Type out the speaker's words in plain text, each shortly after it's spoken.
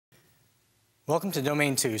Welcome to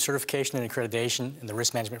Domain 2, Certification and Accreditation in the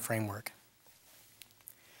Risk Management Framework.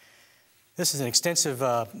 This is an extensive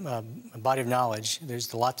body of knowledge.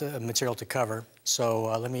 There's a lot of material to cover, so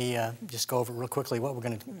let me just go over real quickly what we're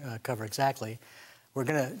going to cover exactly. We're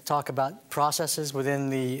going to talk about processes within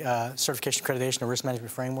the Certification, Accreditation, and Risk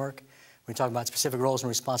Management Framework. We're going to talk about specific roles and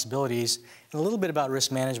responsibilities, and a little bit about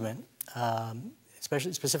risk management,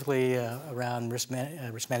 specifically around risk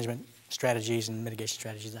management strategies and mitigation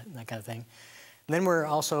strategies, that kind of thing. And then we're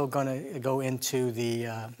also going to go into the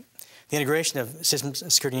integration of systems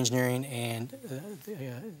security engineering and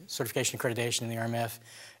certification accreditation in the RMF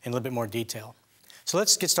in a little bit more detail. So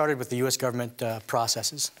let's get started with the U.S. government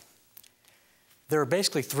processes. There are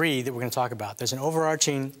basically three that we're going to talk about. There's an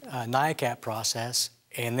overarching NICAP process,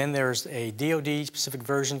 and then there's a DoD-specific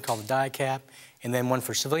version called the DICAP, and then one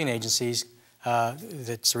for civilian agencies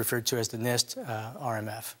that's referred to as the NIST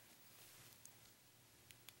RMF.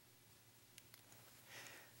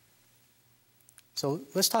 So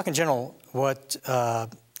let's talk in general what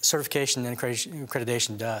certification and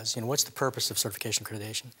accreditation does. What's the purpose of certification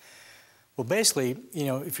accreditation? Well, basically,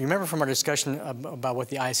 if you remember from our discussion about what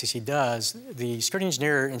the ISSEP does, the security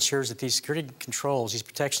engineer ensures that these security controls, these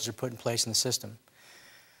protections are put in place in the system.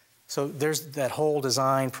 So there's that whole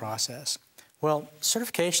design process. Well,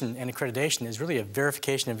 certification and accreditation is really a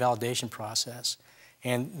verification and validation process.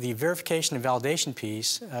 And the verification and validation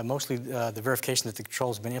piece, mostly the verification that the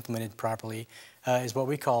controls have been implemented properly, is what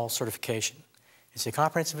we call certification. It's a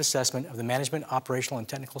comprehensive assessment of the management, operational, and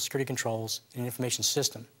technical security controls in an information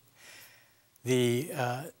system.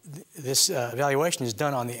 This evaluation is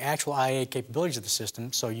done on the actual IA capabilities of the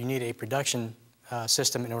system, so you need a production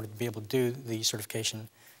system in order to be able to do the certification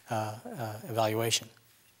evaluation.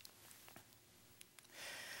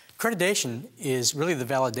 Accreditation is really the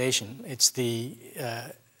validation. It's the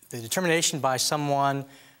determination by someone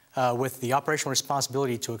with the operational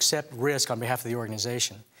responsibility to accept risk on behalf of the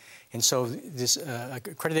organization. And so this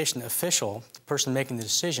accreditation official, the person making the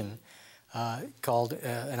decision, called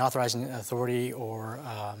an authorizing authority or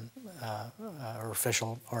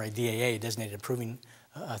official, or a DAA, designated approving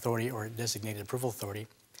authority or designated approval authority,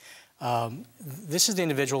 this is the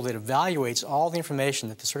individual that evaluates all the information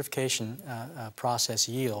that the certification process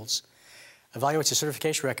yields, evaluates the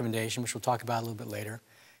certification recommendation, which we'll talk about a little bit later,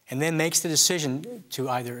 and then makes the decision to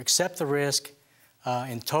either accept the risk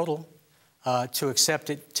in total, to accept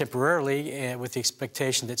it temporarily with the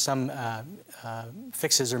expectation that some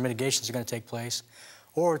fixes or mitigations are going to take place,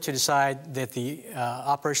 or to decide that the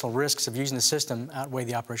operational risks of using the system outweigh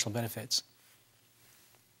the operational benefits.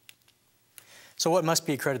 So what must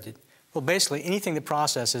be accredited? Well, basically, anything that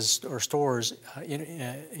processes or stores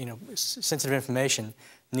sensitive information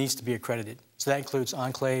needs to be accredited. So that includes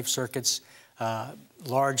enclave circuits,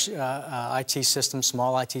 large IT systems,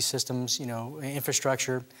 small IT systems,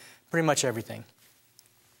 infrastructure, pretty much everything.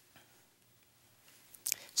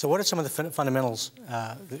 So what are some of the fundamentals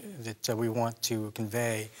that we want to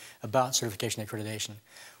convey about certification and accreditation?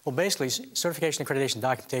 Well, basically, certification and accreditation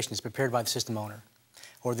documentation is prepared by the system owner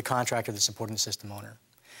or the contractor that's supporting the system owner.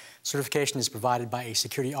 Certification is provided by a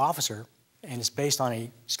security officer, and it's based on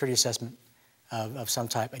a security assessment of some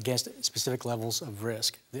type against specific levels of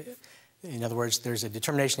risk. In other words, there's a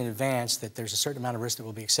determination in advance that there's a certain amount of risk that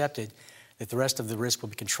will be accepted, that the rest of the risk will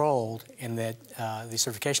be controlled, and that the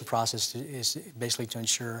certification process is basically to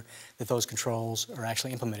ensure that those controls are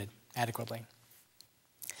actually implemented adequately.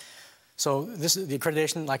 So the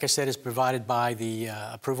accreditation, like I said, is provided by the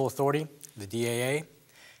approval authority, the DAA.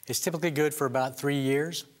 It's typically good for about 3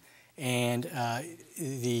 years, and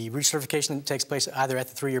the recertification takes place either at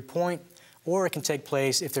the 3-year point, or it can take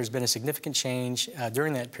place if there's been a significant change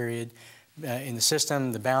during that period in the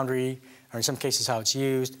system, the boundary, or in some cases how it's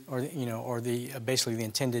used, or basically the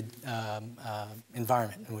intended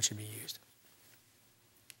environment in which it be used.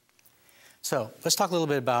 So let's talk a little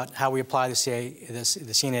bit about how we apply the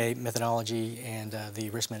CNA methodology and the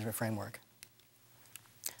risk management framework.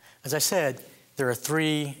 As I said, there are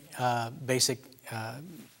three basic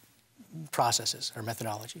processes or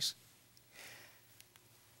methodologies.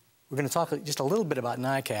 We're going to talk just a little bit about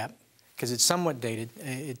NICAP because it's somewhat dated.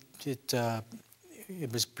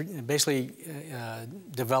 It was basically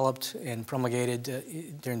developed and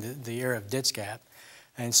promulgated during the era of DITSCAP,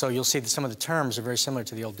 and so you'll see that some of the terms are very similar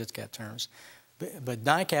to the old DITSCAP terms. But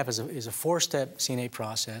NICAP is a 4-step CNA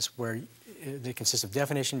process where it consists of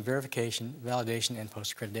definition, verification, validation, and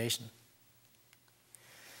post-accreditation.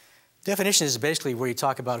 Definition is basically where you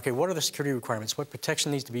talk about, okay, what are the security requirements, what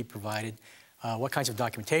protection needs to be provided, what kinds of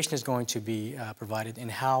documentation is going to be provided, and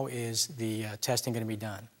how is the testing going to be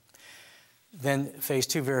done. Then phase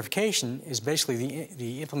 2 verification is basically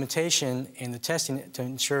the implementation and the testing to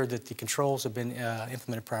ensure that the controls have been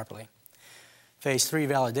implemented properly. Phase 3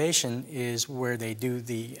 validation is where they do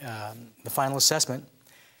the final assessment,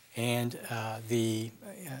 and the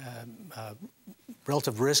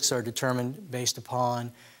relative risks are determined based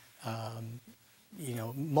upon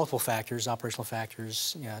multiple factors, operational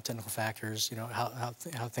factors, technical factors, how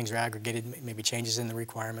things are aggregated, maybe changes in the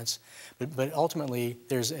requirements. But ultimately,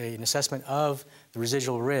 there's an assessment of the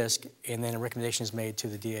residual risk, and then a recommendation is made to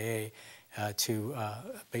the DAA to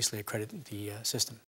basically accredit the system.